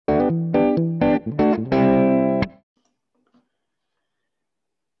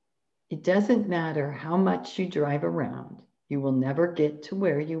It doesn't matter how much you drive around, you will never get to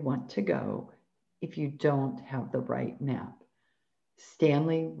where you want to go if you don't have the right map.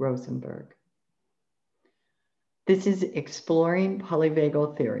 Stanley Rosenberg. This is Exploring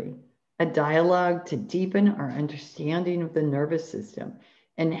Polyvagal Theory, a dialogue to deepen our understanding of the nervous system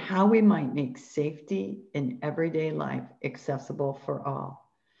and how we might make safety in everyday life accessible for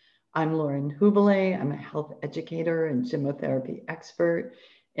all. I'm Lauren Hubele. I'm a health educator and gymotherapy expert,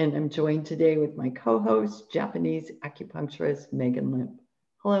 and I'm joined today with my co-host, Japanese acupuncturist Megan Limp.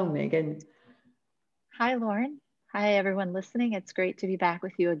 Hello, Megan. Hi, Lauren. Hi, everyone listening. It's great to be back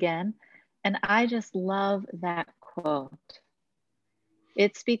with you again. And I just love that quote.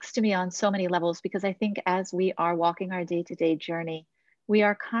 It speaks to me on so many levels because I think as we are walking our day-to-day journey, we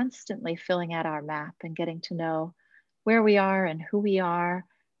are constantly filling out our map and getting to know where we are and who we are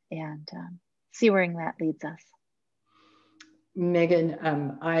and see where that leads us. Megan,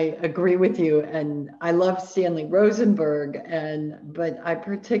 I agree with you, and I love Stanley Rosenberg, but I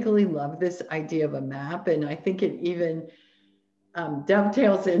particularly love this idea of a map, and I think it even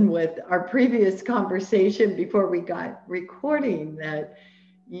dovetails in with our previous conversation before we got recording that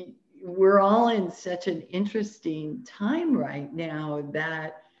we're all in such an interesting time right now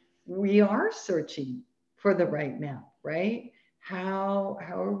that we are searching for the right map, right? How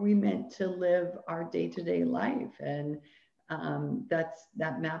are we meant to live our day-to-day life? And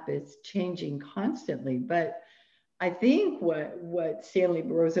that map is changing constantly. But I think what Stanley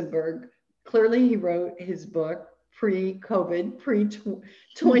Rosenberg, clearly he wrote his book pre-COVID,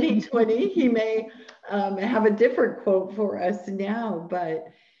 pre-2020. He may have a different quote for us now, but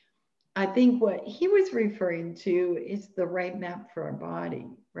I think what he was referring to is the right map for our body,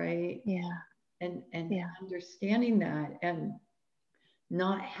 right? Yeah. And understanding that and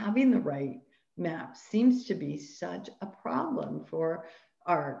not having the right map seems to be such a problem for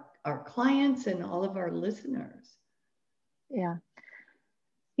our clients and all of our listeners. Yeah.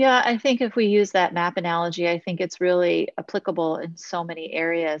 Yeah, I think if we use that map analogy, I think it's really applicable in so many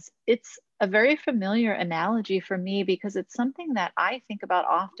areas. It's a very familiar analogy for me because it's something that I think about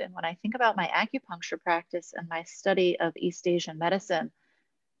often when I think about my acupuncture practice and my study of East Asian medicine.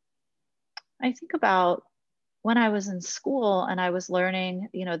 I think about when I was in school and I was learning,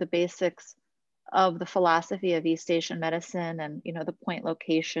 the basics of the philosophy of East Asian medicine and, the point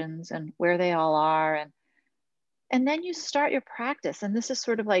locations and where they all are. And then you start your practice. And this is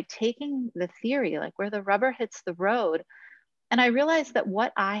sort of like taking the theory, like where the rubber hits the road. And I realized that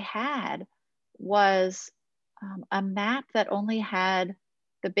what I had was a map that only had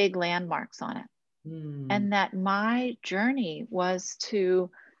the big landmarks on it. And that my journey was to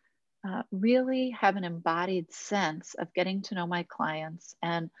really have an embodied sense of getting to know my clients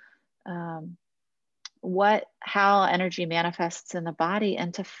and how energy manifests in the body,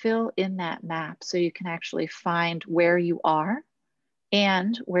 and to fill in that map so you can actually find where you are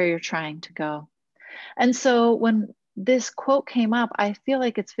and where you're trying to go. And so when this quote came up, I feel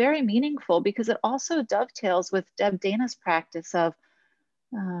like it's very meaningful because it also dovetails with Deb Dana's practice of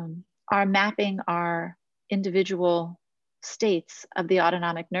our mapping our individual states of the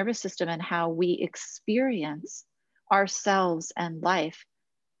autonomic nervous system and how we experience ourselves and life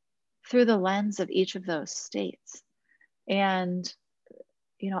through the lens of each of those states. And,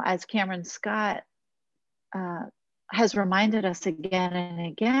 as Cameron Scott has reminded us again and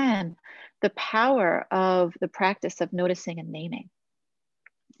again, the power of the practice of noticing and naming.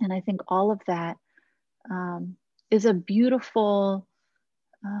 And I think all of that is a beautiful,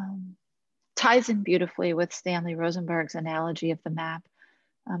 ties in beautifully with Stanley Rosenberg's analogy of the map.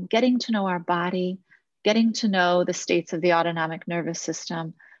 Getting to know our body, getting to know the states of the autonomic nervous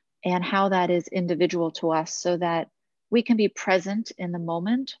system, and how that is individual to us so that we can be present in the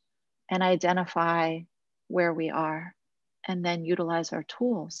moment and identify where we are and then utilize our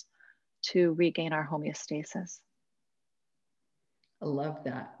tools to regain our homeostasis. I love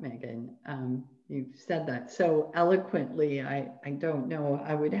that, Megan. You've said that so eloquently. I don't know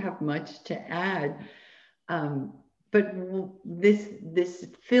I would have much to add. But this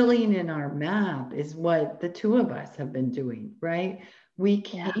filling in our map is what the two of us have been doing, right? We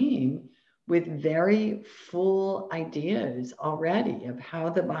came with very full ideas already of how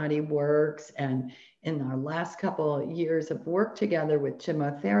the body works. And in our last couple of years of work together with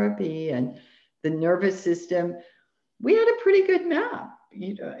gymotherapy and the nervous system, we had a pretty good map.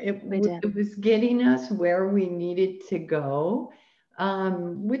 It was getting us where we needed to go,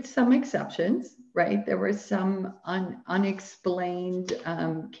 with some exceptions, right? There were some unexplained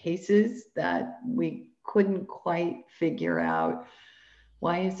cases that we couldn't quite figure out.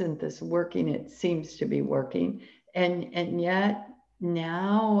 Why isn't this working? It seems to be working. And yet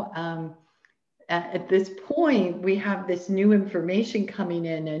now at this point, we have this new information coming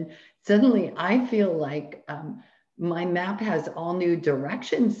in, and suddenly I feel like my map has all new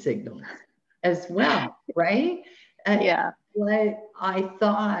direction signals as well, right? Yeah. What I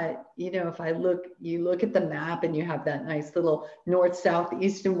thought, if you look at the map and you have that nice little north, south,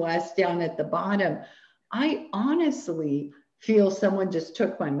 east, and west down at the bottom. I honestly feel someone just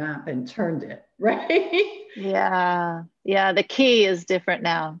took my map and turned it, right? Yeah. Yeah. The key is different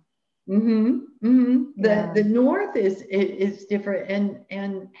now. Mm-hmm, mm-hmm. The Yeah. the north is different,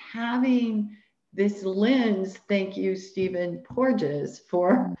 and having this lens. Thank you, Stephen Porges,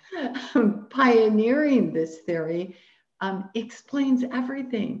 for Mm. pioneering this theory. Explains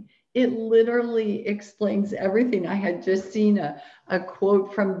everything. It literally explains everything. I had just seen a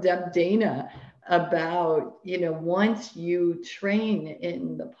quote from Deb Dana about, once you train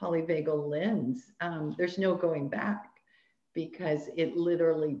in the polyvagal lens, there's no going back, because it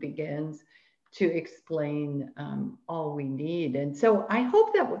literally begins to explain all we need. And so I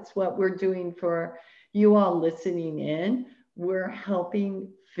hope that was what we're doing for you all listening in. We're helping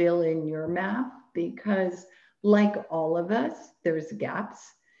fill in your map, because, like all of us, there's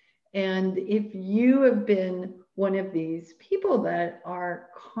gaps. And if you have been one of these people that are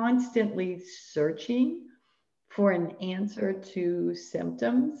constantly searching for an answer to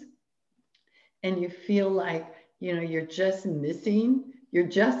symptoms, and you feel like, you're just missing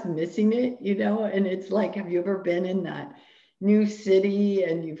it, and it's like, have you ever been in that new city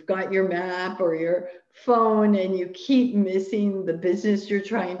and you've got your map or your phone and you keep missing the business you're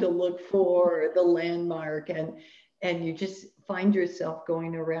trying to look for, or the landmark, and you just find yourself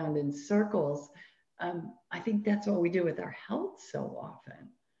going around in circles. I think that's what we do with our health so often.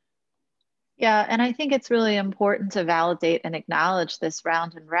 Yeah. And I think it's really important to validate and acknowledge this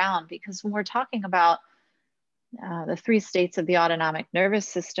round and round, because when we're talking about the three states of the autonomic nervous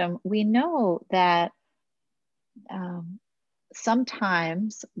system, we know that um,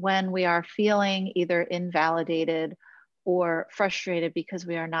 sometimes when we are feeling either invalidated or frustrated because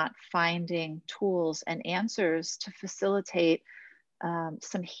we are not finding tools and answers to facilitate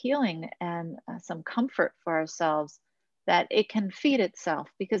some healing and some comfort for ourselves, that it can feed itself,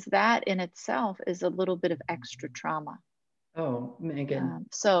 because that in itself is a little bit of extra trauma. Oh, Megan.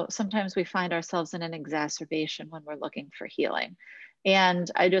 So sometimes we find ourselves in an exacerbation when we're looking for healing. And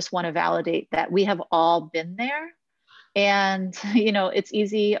I just want to validate that we have all been there. And, it's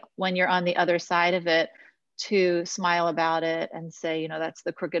easy when you're on the other side of it to smile about it and say, that's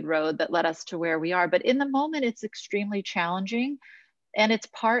the crooked road that led us to where we are. But in the moment, it's extremely challenging, and it's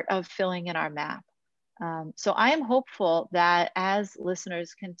part of filling in our map. So I am hopeful that as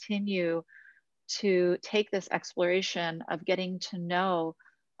listeners continue to take this exploration of getting to know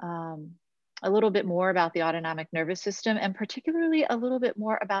a little bit more about the autonomic nervous system, and particularly a little bit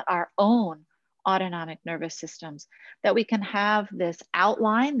more about our own autonomic nervous systems, that we can have this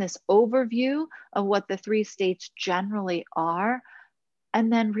outline, this overview of what the three states generally are,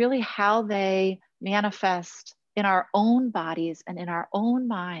 and then really how they manifest in our own bodies and in our own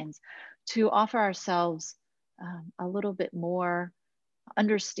minds, to offer ourselves a little bit more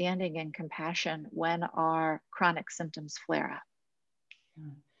understanding and compassion when our chronic symptoms flare up.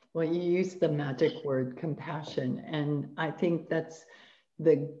 Well, you use the magic word compassion, and I think that's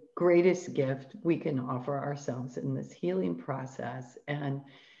the greatest gift we can offer ourselves in this healing process. And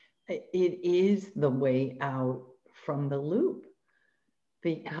it is the way out from the loop,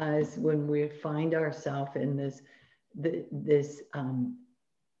 because when we find ourselves in this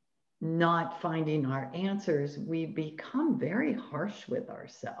not finding our answers, we become very harsh with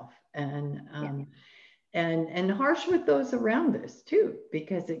ourselves, and harsh with those around us too,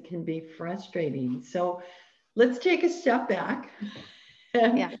 because it can be frustrating. So let's take a step back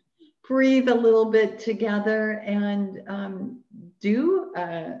and breathe a little bit together, and do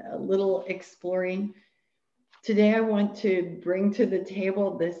a little exploring. Today, I want to bring to the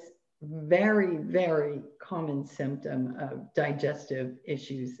table this very, very common symptom of digestive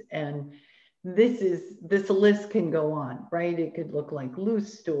issues. And this list can go on, right? It could look like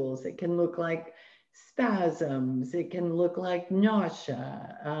loose stools. It can look like spasms. It can look like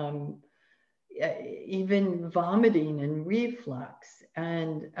nausea, even vomiting and reflux.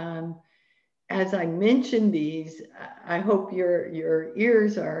 And as I mentioned these, I hope your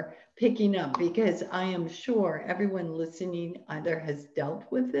ears are picking up, because I am sure everyone listening either has dealt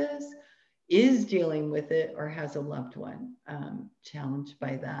with this, is dealing with it, or has a loved one challenged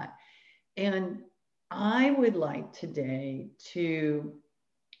by that. And I would like today to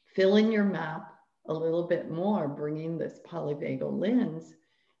fill in your map a little bit more, bringing this polyvagal lens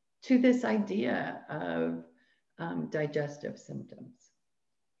to this idea of digestive symptoms.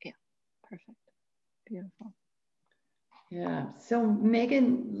 Yeah, perfect. Beautiful. Yeah. So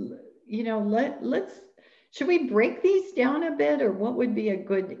Megan, you know, let's should we break these down a bit, or what would be a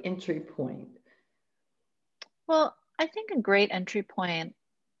good entry point? Well, I think a great entry point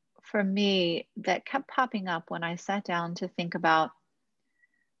for me that kept popping up when I sat down to think about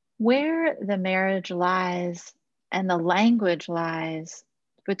where the marriage lies and the language lies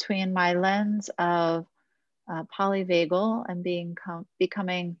between my lens of polyvagal and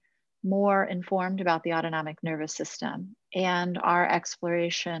becoming more informed about the autonomic nervous system and our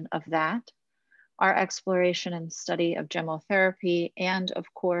exploration of that, our exploration and study of gemotherapy, and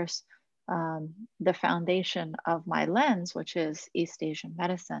of course, the foundation of my lens, which is East Asian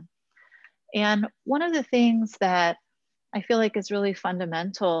medicine. And one of the things that I feel like is really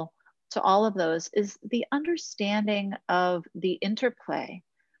fundamental to all of those is the understanding of the interplay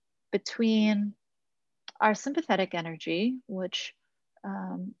between our sympathetic energy, which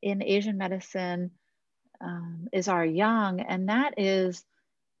in Asian medicine is our yang, and that is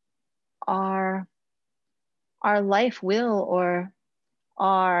our life will, or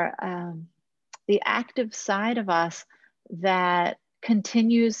our the active side of us that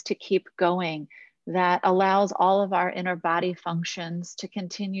continues to keep going, that allows all of our inner body functions to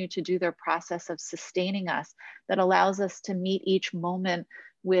continue to do their process of sustaining us, that allows us to meet each moment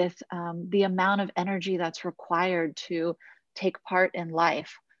with the amount of energy that's required to take part in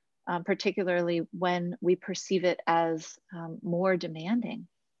life, particularly when we perceive it as more demanding.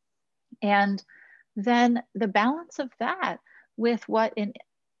 And then the balance of that with what in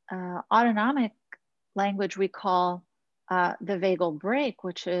autonomic language we call the vagal brake,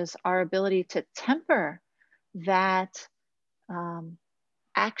 which is our ability to temper that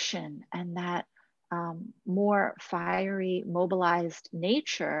action and that more fiery, mobilized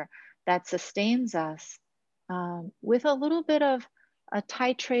nature that sustains us with a little bit of a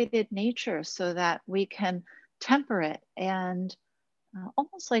titrated nature so that we can temper it and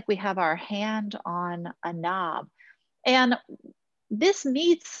almost like we have our hand on a knob. And this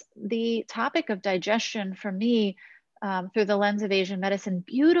meets the topic of digestion for me through the lens of Asian medicine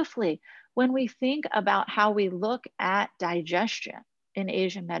beautifully when we think about how we look at digestion in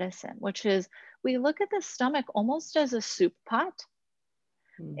Asian medicine, which is we look at the stomach almost as a soup pot.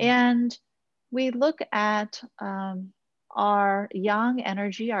 And we look at our yang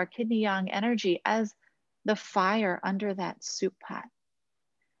energy, our kidney yang energy, as the fire under that soup pot.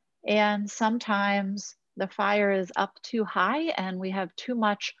 And sometimes the fire is up too high and we have too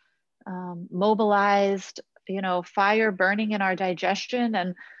much mobilized, fire burning in our digestion,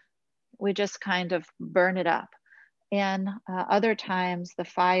 and we just kind of burn it up. And other times the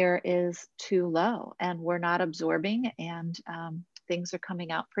fire is too low and we're not absorbing, and things are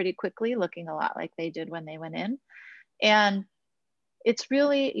coming out pretty quickly, looking a lot like they did when they went in. And it's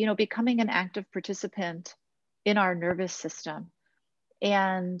really, becoming an active participant in our nervous system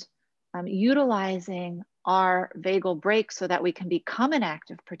and utilizing our vagal brake so that we can become an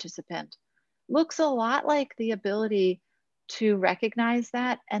active participant looks a lot like the ability to recognize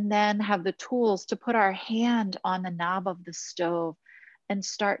that and then have the tools to put our hand on the knob of the stove and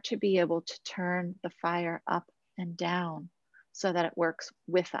start to be able to turn the fire up and down so that it works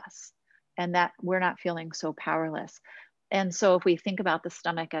with us and that we're not feeling so powerless. And so if we think about the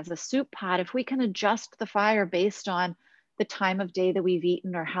stomach as a soup pot, if we can adjust the fire based on the time of day that we've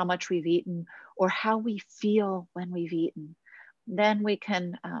eaten or how much we've eaten or how we feel when we've eaten, then we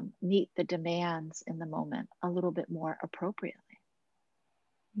can meet the demands in the moment a little bit more appropriately.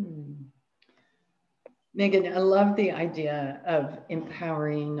 Megan, I love the idea of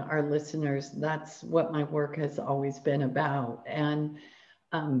empowering our listeners. That's what my work has always been about. And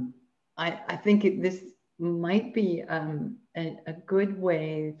I think this might be a good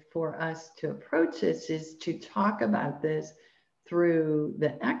way for us to approach this is to talk about this through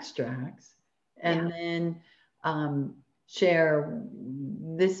the extracts and then share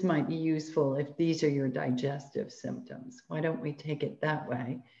this might be useful if these are your digestive symptoms. Why don't we take it that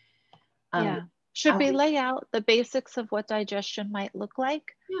way? Should we lay out the basics of what digestion might look like?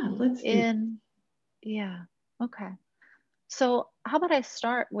 Yeah, let's do. Okay. So how about I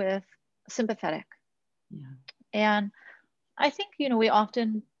start with sympathetic? Yeah. And I think, we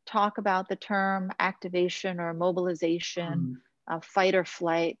often talk about the term activation or mobilization, fight or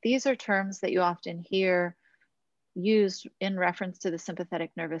flight. These are terms that you often hear used in reference to the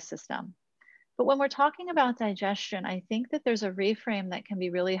sympathetic nervous system. But when we're talking about digestion, I think that there's a reframe that can be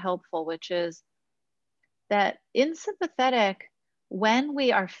really helpful, which is that in sympathetic, when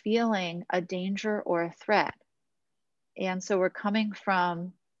we are feeling a danger or a threat, and so we're coming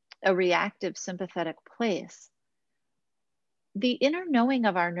from a reactive sympathetic place, the inner knowing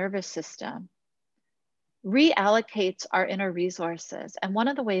of our nervous system reallocates our inner resources. And one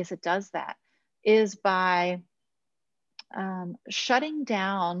of the ways it does that is by shutting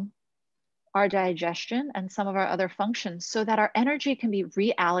down our digestion and some of our other functions so that our energy can be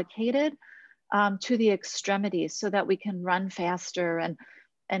reallocated to the extremities so that we can run faster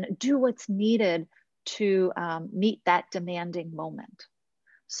and do what's needed to meet that demanding moment.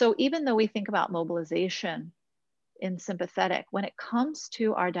 So even though we think about mobilization in sympathetic, when it comes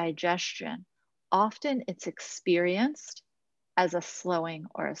to our digestion, often it's experienced as a slowing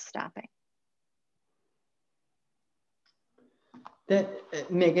or a stopping.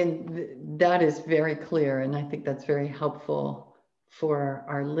 That, Megan, that is very clear, and I think that's very helpful for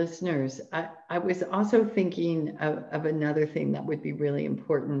our listeners. I was also thinking of another thing that would be really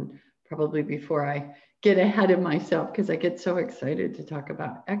important, probably before I get ahead of myself, because I get so excited to talk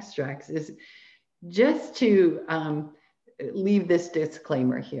about extracts, is just to leave this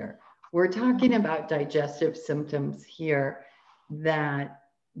disclaimer here. We're talking about digestive symptoms here that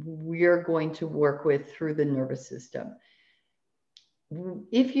we're going to work with through the nervous system.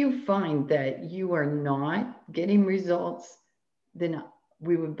 If you find that you are not getting results, then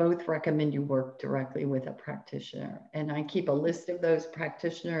we would both recommend you work directly with a practitioner. And I keep a list of those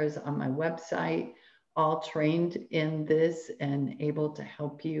practitioners on my website, all trained in this and able to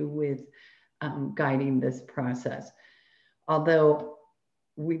help you with guiding this process. Although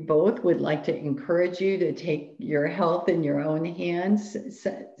we both would like to encourage you to take your health in your own hands,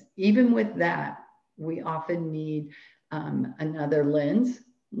 so even with that, we often need another lens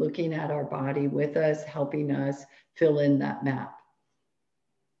looking at our body with us, helping us fill in that map.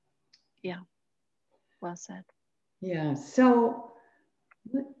 Yeah, well said. Yeah, so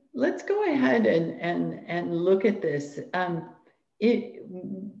let's go ahead and look at this.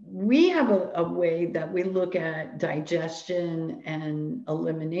 We have a way that we look at digestion and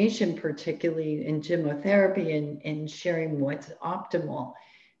elimination, particularly in gymotherapy and sharing what's optimal.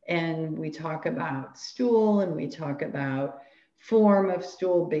 And we talk about stool and we talk about form of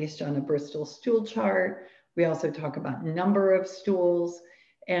stool based on a Bristol stool chart. We also talk about number of stools.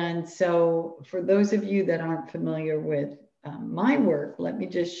 And so for those of you that aren't familiar with my work, let me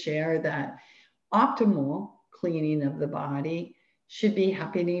just share that optimal cleaning of the body should be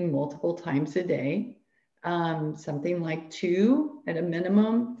happening multiple times a day, something like 2 at a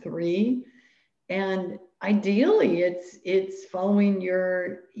minimum, 3. And ideally, it's following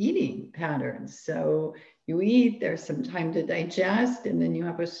your eating patterns. So you eat, there's some time to digest, and then you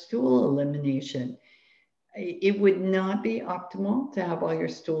have a stool elimination. It would not be optimal to have all your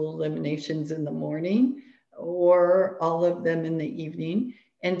stool eliminations in the morning or all of them in the evening,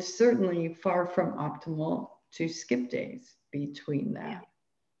 and certainly far from optimal to skip days between that. Yeah.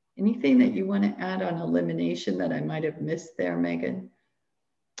 Anything that you want to add on elimination that I might have missed there, Megan?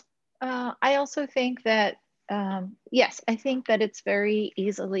 I also think that, yes, I think that it's very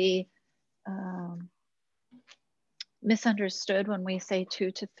easily misunderstood when we say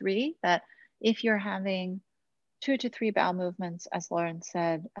 2 to 3, that if you're having 2 to 3 bowel movements, as Lauren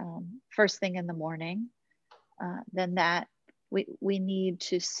said, first thing in the morning, then that we need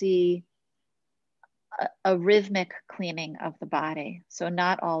to see a rhythmic cleaning of the body. So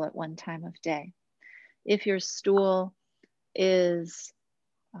not all at one time of day. If your stool is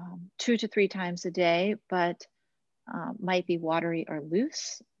 2 to 3 times a day, but might be watery or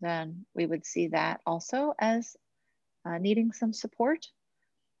loose, then we would see that also as needing some support.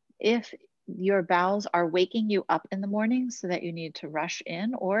 If your bowels are waking you up in the morning so that you need to rush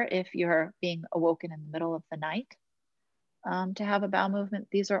in, or if you're being awoken in the middle of the night to have a bowel movement,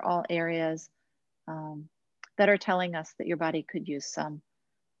 these are all areas that are telling us that your body could use some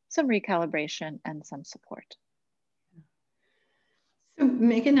recalibration and some support. So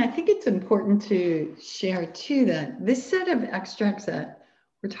Megan, I think it's important to share too that this set of extracts that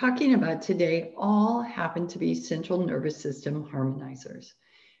we're talking about today all happen to be central nervous system harmonizers.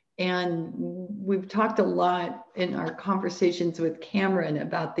 And we've talked a lot in our conversations with Cameron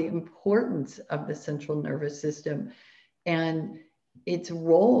about the importance of the central nervous system and its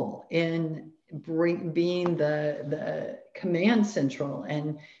role in being the command central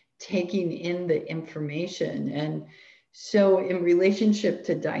and taking in the information. And so in relationship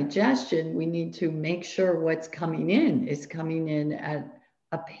to digestion, we need to make sure what's coming in is coming in at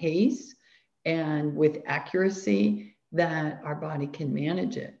a pace and with accuracy that our body can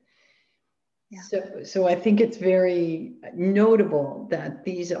manage it. Yeah. So I think it's very notable that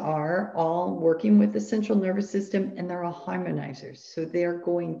these are all working with the central nervous system and they're all harmonizers. So they're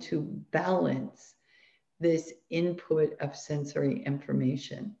going to balance this input of sensory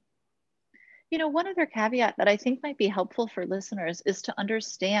information. You know, one other caveat that I think might be helpful for listeners is to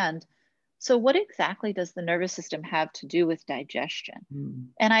understand, so what exactly does the nervous system have to do with digestion? Mm.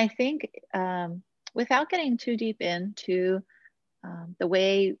 And I think without getting too deep into the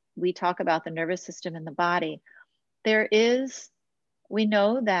way we talk about the nervous system in the body, we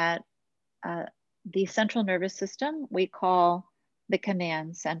know that uh, the central nervous system we call the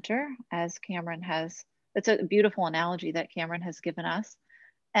command center, as Cameron has, it's a beautiful analogy that Cameron has given us.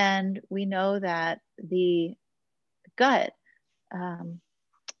 And we know that the gut um,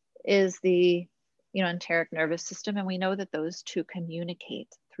 is the enteric nervous system, and we know that those two communicate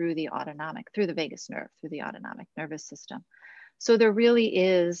through the vagus nerve, through the autonomic nervous system. So there really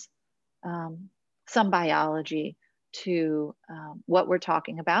is some biology to what we're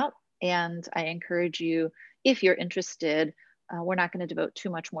talking about, and I encourage you, if you're interested, we're not going to devote too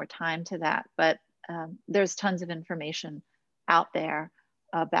much more time to that, but there's tons of information out there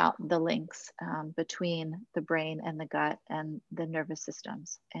about the links between the brain and the gut and the nervous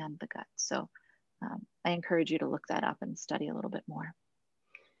systems and the gut. So I encourage you to look that up and study a little bit more.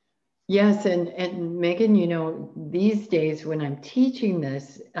 Yes, and Megan, you know, these days when I'm teaching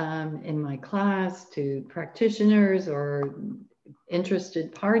this in my class to practitioners or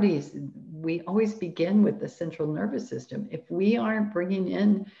interested parties, we always begin with the central nervous system. If we aren't bringing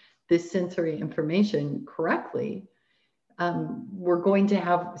in this sensory information correctly, we're going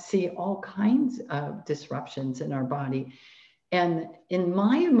to see all kinds of disruptions in our body. And in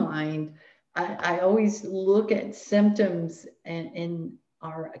my mind, I always look at symptoms and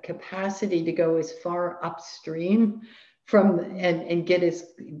our capacity to go as far upstream from and get us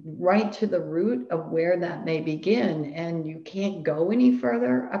right to the root of where that may begin. And you can't go any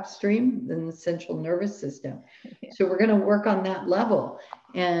further upstream than the central nervous system. Yeah. So we're going to work on that level.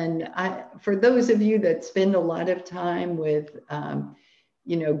 And for those of you that spend a lot of time with,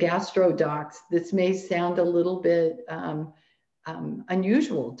 gastro docs, this may sound a little bit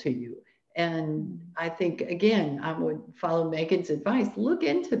unusual to you. And I think, again, I would follow Megan's advice, look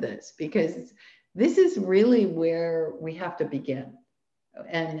into this, because this is really where we have to begin.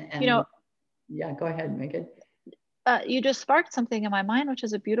 And yeah, go ahead, Megan. You just sparked something in my mind, which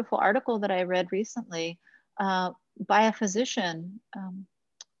is a beautiful article that I read recently by a physician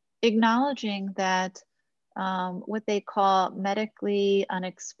acknowledging that what they call medically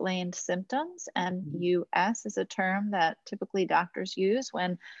unexplained symptoms, MUS is a term that typically doctors use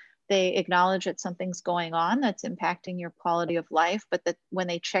when they acknowledge that something's going on that's impacting your quality of life, but that when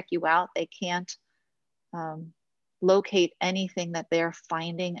they check you out, they can't locate anything that they're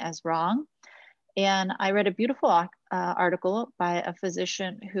finding as wrong. And I read a beautiful article by a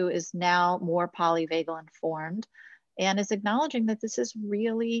physician who is now more polyvagal informed and is acknowledging that this is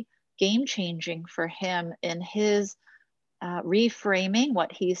really game changing for him in his reframing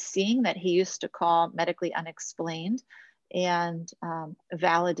what he's seeing that he used to call medically unexplained and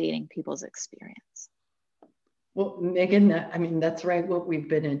validating people's experience. Well, Megan, I mean, that's right, what we've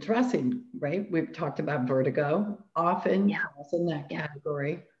been addressing, right? We've talked about vertigo, often falls in that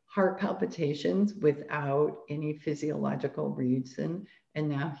category, heart palpitations without any physiological reason, and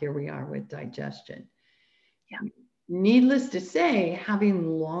now here we are with digestion. Yeah. Needless to say, having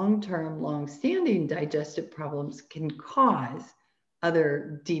long-term, long-standing digestive problems can cause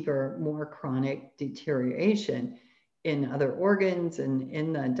other deeper, more chronic deterioration in other organs and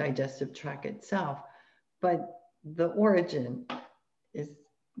in the digestive tract itself. But the origin is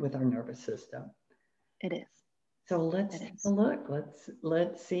with our nervous system. It is. So let's take a look.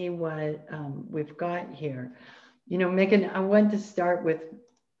 Let's see what we've got here. You know, Megan, I want to start with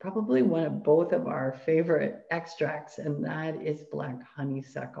probably one of both of our favorite extracts, and that is black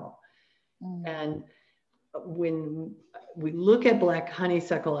honeysuckle. And when we look at black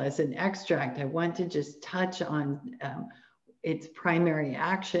honeysuckle as an extract, I want to just touch on its primary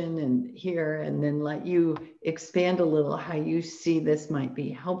action and here, and then let you expand a little how you see this might be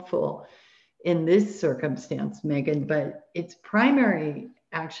helpful in this circumstance, Megan. But its primary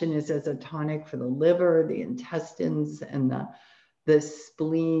action is as a tonic for the liver, the intestines, and the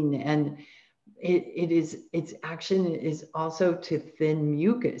spleen. And its action is also to thin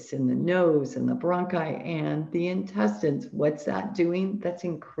mucus in the nose and the bronchi and the intestines. What's that doing? That's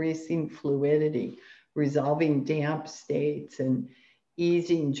increasing fluidity, resolving damp states and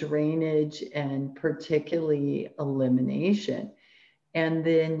easing drainage and particularly elimination. And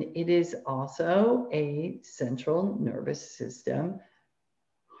then it is also a central nervous system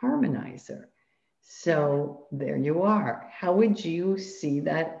harmonizer. So there you are. How would you see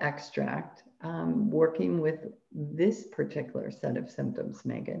that extract working with this particular set of symptoms,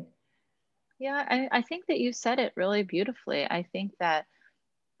 Megan? Yeah, I think that you said it really beautifully. I think that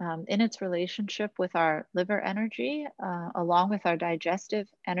in its relationship with our liver energy, along with our digestive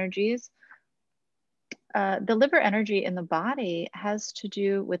energies. The liver energy in the body has to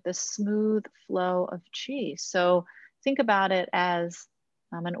do with the smooth flow of qi. So think about it as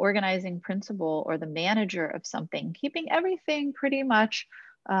an organizing principle or the manager of something, keeping everything pretty much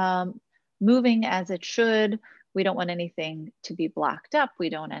moving as it should. We don't want anything to be blocked up. We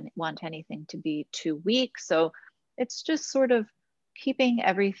don't want anything to be too weak. So it's just sort of keeping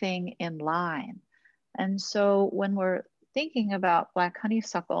everything in line. And so when we're thinking about black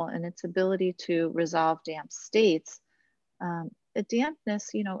honeysuckle and its ability to resolve damp states, the dampness,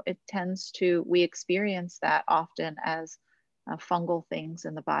 you know, it tends to, we experience that often as fungal things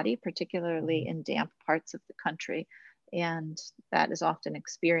in the body, particularly in damp parts of the country. And that is often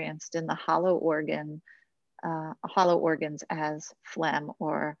experienced in the hollow organs as phlegm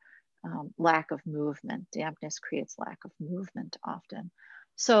or lack of movement. Dampness creates lack of movement often.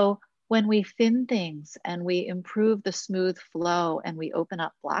 So when we thin things and we improve the smooth flow and we open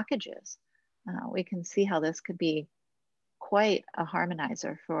up blockages, we can see how this could be quite a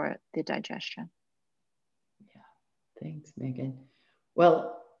harmonizer for the digestion. Yeah, thanks, Megan.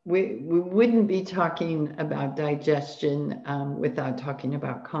 Well, we wouldn't be talking about digestion without talking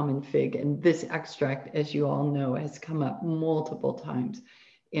about common fig. And this extract, as you all know, has come up multiple times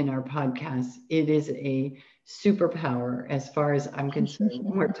in our podcast. It is a superpower as far as I'm concerned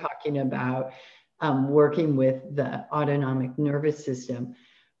when we're talking about working with the autonomic nervous system.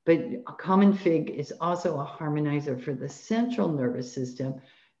 But common fig is also a harmonizer for the central nervous system,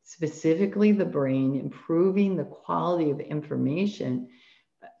 specifically the brain, improving the quality of information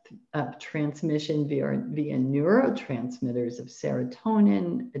transmission via neurotransmitters of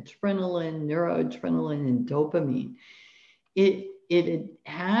serotonin, adrenaline, neuroadrenaline, and dopamine. It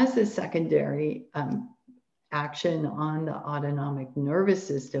has a secondary action on the autonomic nervous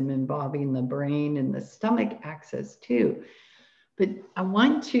system involving the brain and the stomach axis too. But I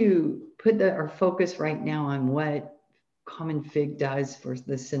want to put our focus right now on what common fig does for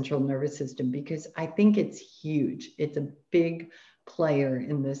the central nervous system, because I think it's huge. It's a big player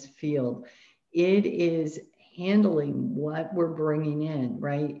in this field. It is handling what we're bringing in,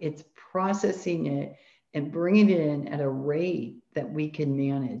 right? It's processing it and bringing it in at a rate that we can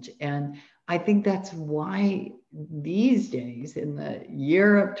manage. And I think that's why these days, in the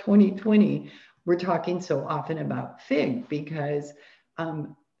year of 2020, we're talking so often about fig, because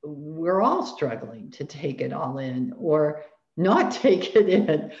we're all struggling to take it all in or not take it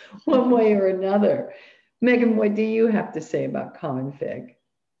in one way or another. Megan, what do you have to say about common fig?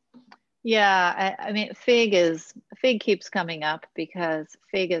 Yeah, I mean, fig keeps coming up because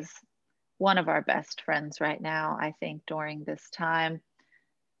fig is one of our best friends right now, I think, during this time.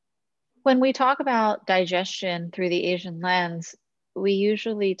 When we talk about digestion through the Asian lens, we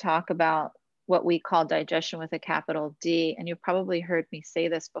usually talk about what we call digestion with a capital D. And you've probably heard me say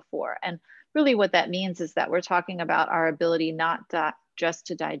this before. And really what that means is that we're talking about our ability not just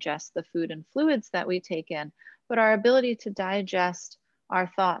to digest the food and fluids that we take in, but our ability to digest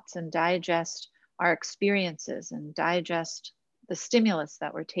our thoughts and digest our experiences and digest the stimulus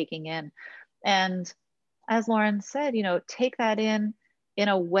that we're taking in. And as Lauren said, you know, take that in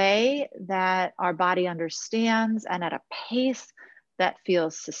a way that our body understands and at a pace that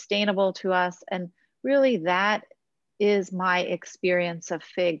feels sustainable to us. And really that is my experience of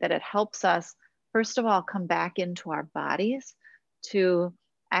fig, that it helps us, first of all, come back into our bodies to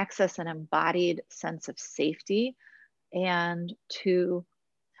access an embodied sense of safety and to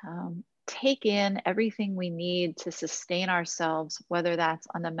take in everything we need to sustain ourselves, whether that's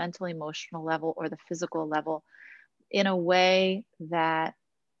on the mental, emotional level or the physical level, in a way that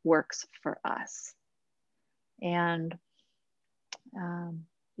works for us. And,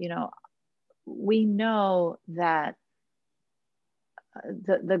 you know, we know that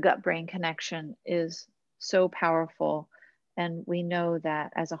the gut-brain connection is so powerful. And we know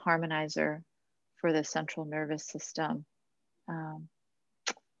that as a harmonizer for the central nervous system,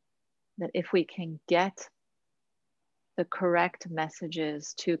 that if we can get the correct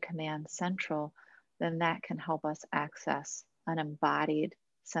messages to Command Central, then that can help us access an embodied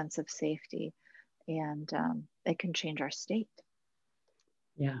sense of safety, and it can change our state.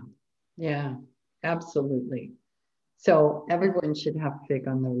 Yeah, absolutely. So everyone should have fig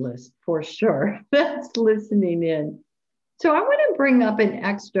on their list for sure. That's listening in. So I want to bring up an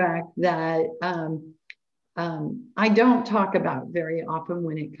extract that I don't talk about very often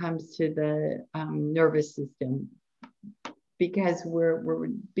when it comes to the nervous system, because we're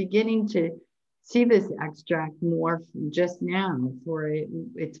beginning to see this extract more just now for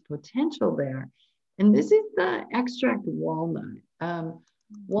its potential there. And this is the extract walnut.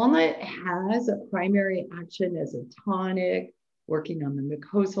 Walnut has a primary action as a tonic, working on the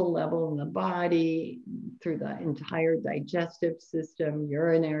mucosal level in the body, through the entire digestive system,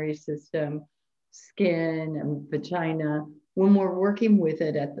 urinary system, skin, and vagina, when we're working with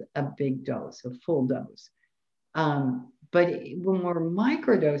it at a big dose, a full dose. But when we're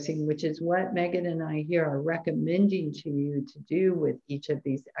microdosing, which is what Megan and I here are recommending to you to do with each of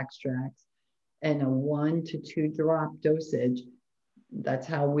these extracts, and a 1 to 2 drop dosage, that's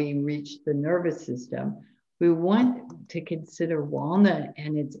how we reach the nervous system. We want to consider walnut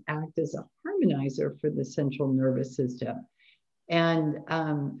and its act as a harmonizer for the central nervous system. And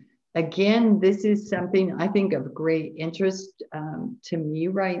again, this is something I think of great interest to me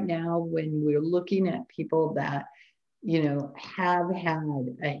right now when we're looking at people that, you know, have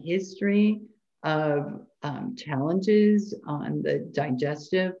had a history of challenges on the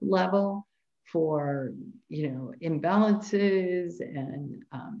digestive level, for, you know, imbalances and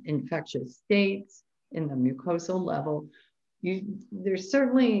infectious states in the mucosal level. There's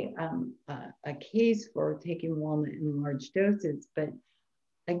certainly a case for taking walnut in large doses, but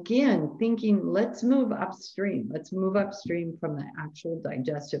again, thinking, let's move upstream. Let's move upstream from the actual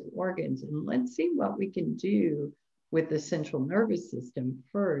digestive organs, and let's see what we can do with the central nervous system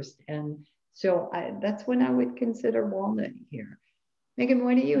first. And so that's when I would consider walnut here. Megan,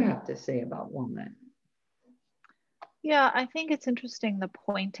 what do you have to say about walnut? Yeah, I think it's interesting the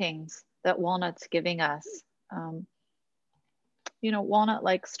pointings that walnut's giving us. You know, walnut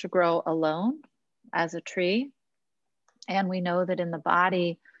likes to grow alone as a tree. And we know that in the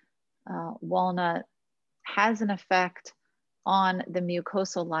body, walnut has an effect on the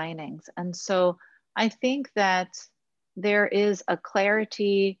mucosal linings. And so I think that there is a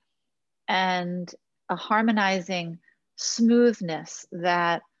clarity and a harmonizing smoothness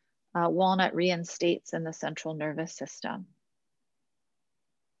that walnut reinstates in the central nervous system.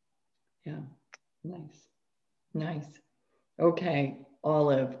 Yeah, nice, nice. Okay,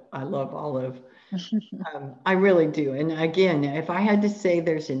 olive. I love olive. I really do. And again, if I had to say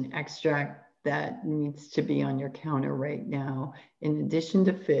there's an extract that needs to be on your counter right now, in addition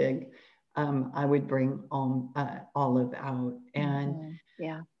to fig, I would bring olive out. And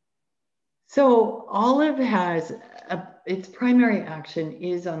yeah. So olive has its primary action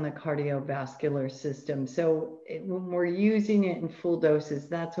is on the cardiovascular system. So when we're using it in full doses,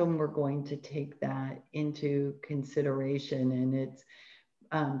 that's when we're going to take that into consideration, and it's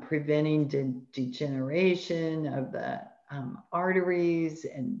preventing degeneration of the arteries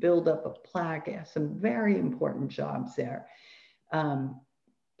and buildup of plaque. It has some very important jobs there.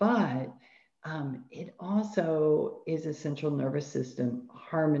 But it also is a central nervous system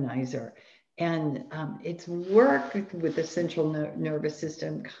harmonizer. And its work with the central nervous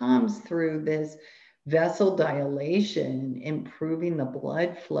system comes through this vessel dilation, improving the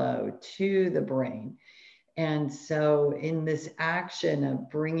blood flow to the brain. And so in this action of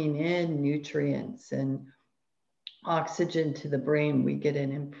bringing in nutrients and oxygen to the brain, we get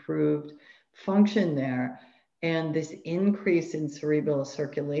an improved function there. And this increase in cerebral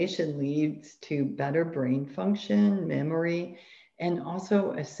circulation leads to better brain function, memory, and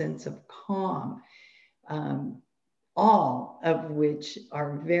also a sense of calm, all of which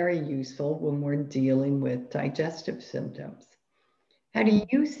are very useful when we're dealing with digestive symptoms. How do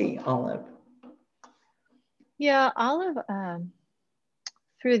you see olive? Yeah, olive,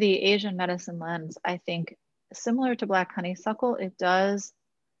 through the Asian medicine lens, I think similar to black honeysuckle, it does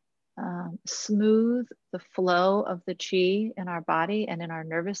smooth the flow of the qi in our body and in our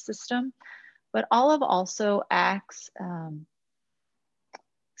nervous system. But olive also acts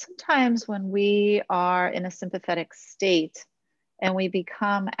sometimes when we are in a sympathetic state and we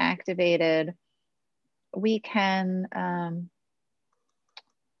become activated, we can,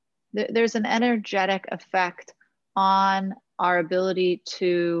 there's an energetic effect on our ability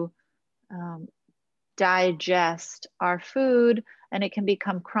to digest our food, and it can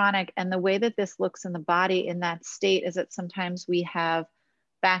become chronic. And the way that this looks in the body in that state is that sometimes we have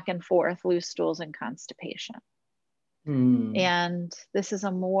back and forth loose stools and constipation. And this is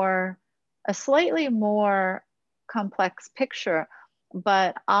a slightly more complex picture,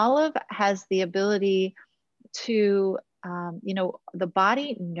 but olive has the ability to, you know, the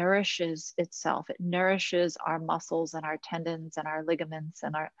body nourishes itself. It nourishes our muscles and our tendons and our ligaments,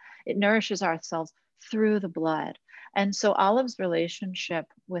 and it nourishes ourselves through the blood. And so olive's relationship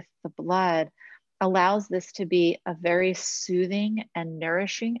with the blood allows this to be a very soothing and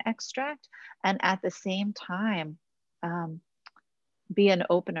nourishing extract, and at the same time, be an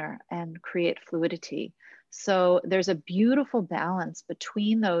opener and create fluidity. So there's a beautiful balance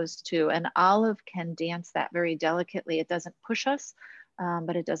between those two, and olive can dance that very delicately. It doesn't push us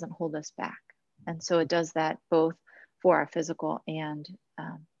but it doesn't hold us back. And so it does that both for our physical and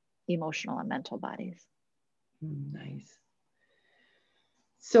emotional and mental bodies. Nice.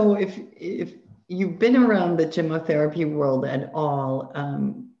 So if you've been around the gemmotherapy world at all,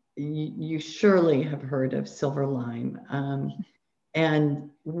 you surely have heard of Silverlime. And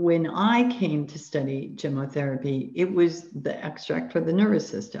when I came to study gemmotherapy, it was the extract for the nervous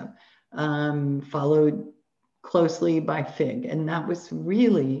system, followed closely by FIG. And that was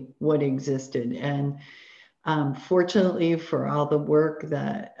really what existed. And fortunately for all the work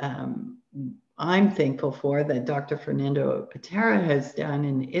that I'm thankful for that Dr. Fernando Patera has done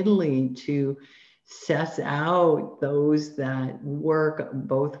in Italy to suss out those that work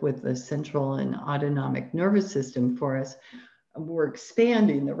both with the central and autonomic nervous system for us. We're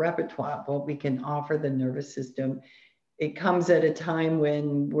expanding the repertoire of what we can offer the nervous system. It comes at a time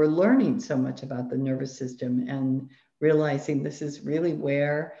when we're learning so much about the nervous system and realizing this is really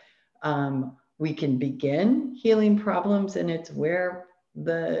where we can begin healing problems, and it's where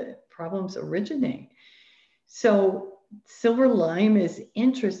the problems originate. So Silverlime is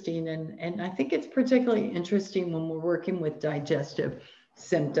interesting, and I think it's particularly interesting when we're working with digestive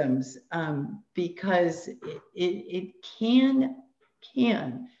symptoms, because it can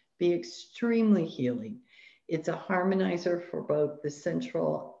be extremely healing. It's a harmonizer for both the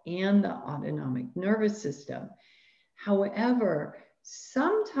central and the autonomic nervous system. However,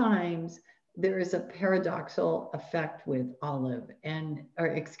 sometimes there is a paradoxical effect with olive with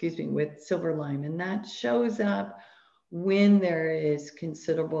Silverlime, and that shows up when there is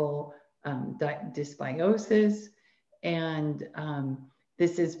considerable dysbiosis, and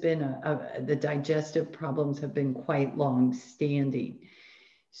this has been the digestive problems have been quite long-standing.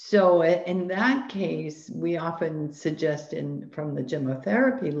 So in that case, we often suggest from the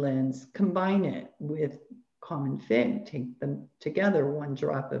gemmotherapy lens, combine it with common FIG, take them together, 1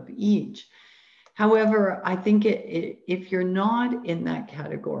 drop of each. However, I think if you're not in that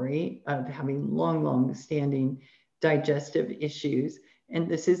category of having long-standing digestive issues, and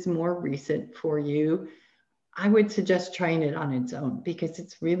this is more recent for you, I would suggest trying it on its own because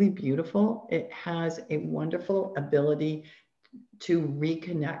it's really beautiful. It has a wonderful ability to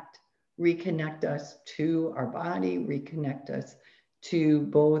reconnect us to our body, reconnect us to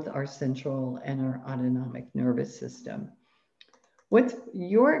both our central and our autonomic nervous system. What's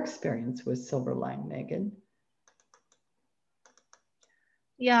your experience with Silverlime, Megan?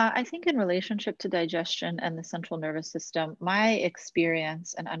 Yeah, I think in relationship to digestion and the central nervous system, my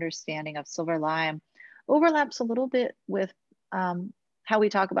experience and understanding of Silverlime overlaps a little bit with how we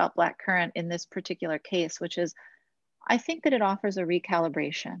talk about blackcurrant in this particular case, which is I think that it offers a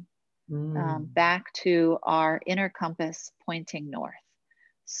recalibration back to our inner compass pointing north.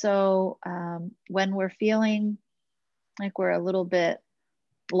 So when we're feeling like we're a little bit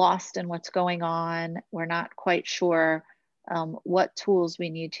lost in what's going on, we're not quite sure what tools we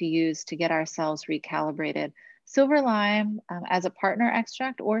need to use to get ourselves recalibrated. Silverlime as a partner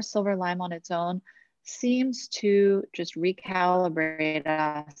extract or Silverlime on its own seems to just recalibrate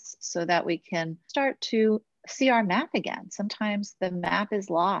us so that we can start to see our map again. Sometimes the map is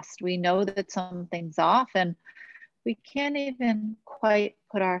lost. We know that something's off and we can't even quite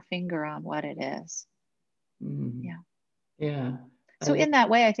put our finger on what it is. Yeah. Yeah. So in that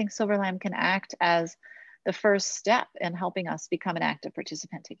way, I think Silverlime can act as the first step in helping us become an active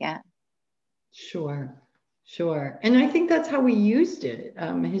participant again. Sure. And I think that's how we used it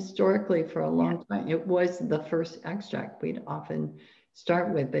historically for a long time. It was the first extract we'd often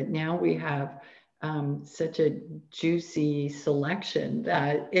start with, but now we have such a juicy selection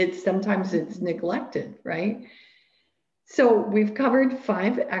that sometimes it's neglected, right? So we've covered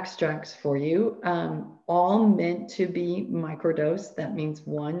 5 extracts for you, all meant to be microdose. That means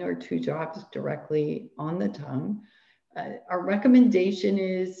 1 or 2 drops directly on the tongue. Our recommendation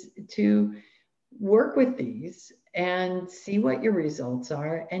is to work with these and see what your results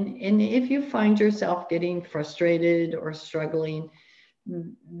are. And if you find yourself getting frustrated or struggling,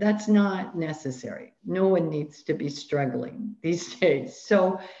 that's not necessary. No one needs to be struggling these days.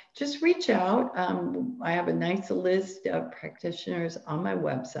 So just reach out. I have a nice list of practitioners on my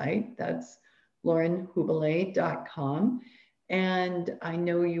website. That's laurenhubile.com. And I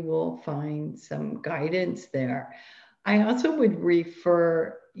know you will find some guidance there. I also would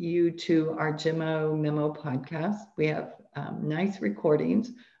refer you to our Gemmo Memo podcast. We have nice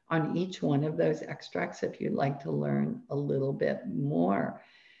recordings on each one of those extracts if you'd like to learn a little bit more.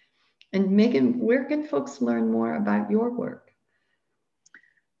 And Megan, where can folks learn more about your work?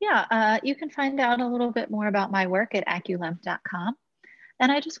 Yeah, you can find out a little bit more about my work at acculymph.com.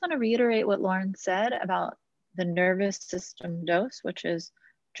 And I just want to reiterate what Lauren said about the nervous system dose, which is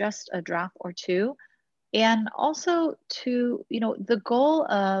just a drop or two. And also to, the goal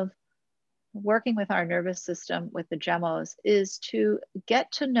of working with our nervous system with the gemmos is to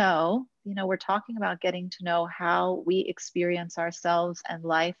get to know, we're talking about getting to know how we experience ourselves and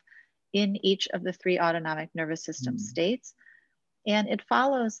life in each of the 3 autonomic nervous system states. And it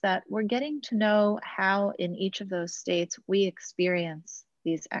follows that we're getting to know how in each of those states we experience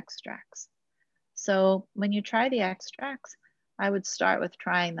these extracts. So when you try the extracts, I would start with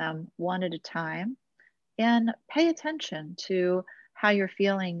trying them one at a time and pay attention to how you're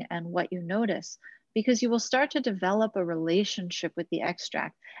feeling and what you notice, because you will start to develop a relationship with the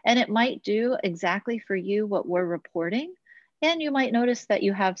extract. And it might do exactly for you what we're reporting. And you might notice that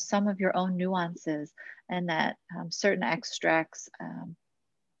you have some of your own nuances and that certain extracts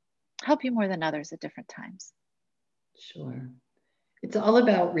help you more than others at different times. Sure. It's all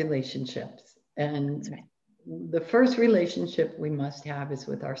about relationships. And That's right. The first relationship we must have is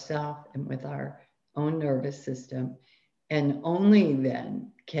with ourselves and with our own nervous system. And only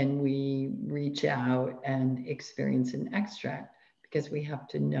then can we reach out and experience an extract, because we have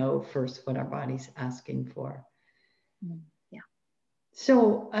to know first what our body's asking for. Yeah.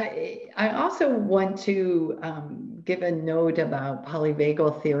 So I also want to give a note about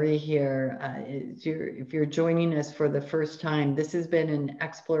polyvagal theory here. If you're joining us for the first time, this has been an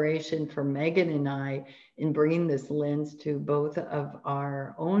exploration for Megan and I in bringing this lens to both of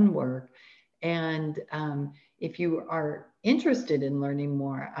our own work. And if you are interested in learning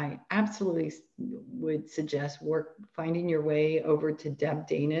more, I absolutely would suggest finding your way over to Deb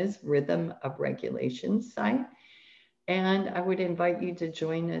Dana's Rhythm of Regulation site. And I would invite you to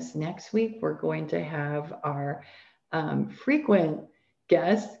join us next week. We're going to have our frequent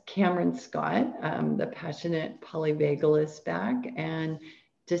guest, Cameron Scott, the passionate polyvagalist, back and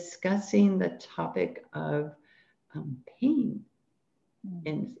discussing the topic of pain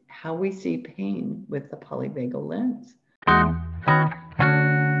and how we see pain with the polyvagal lens.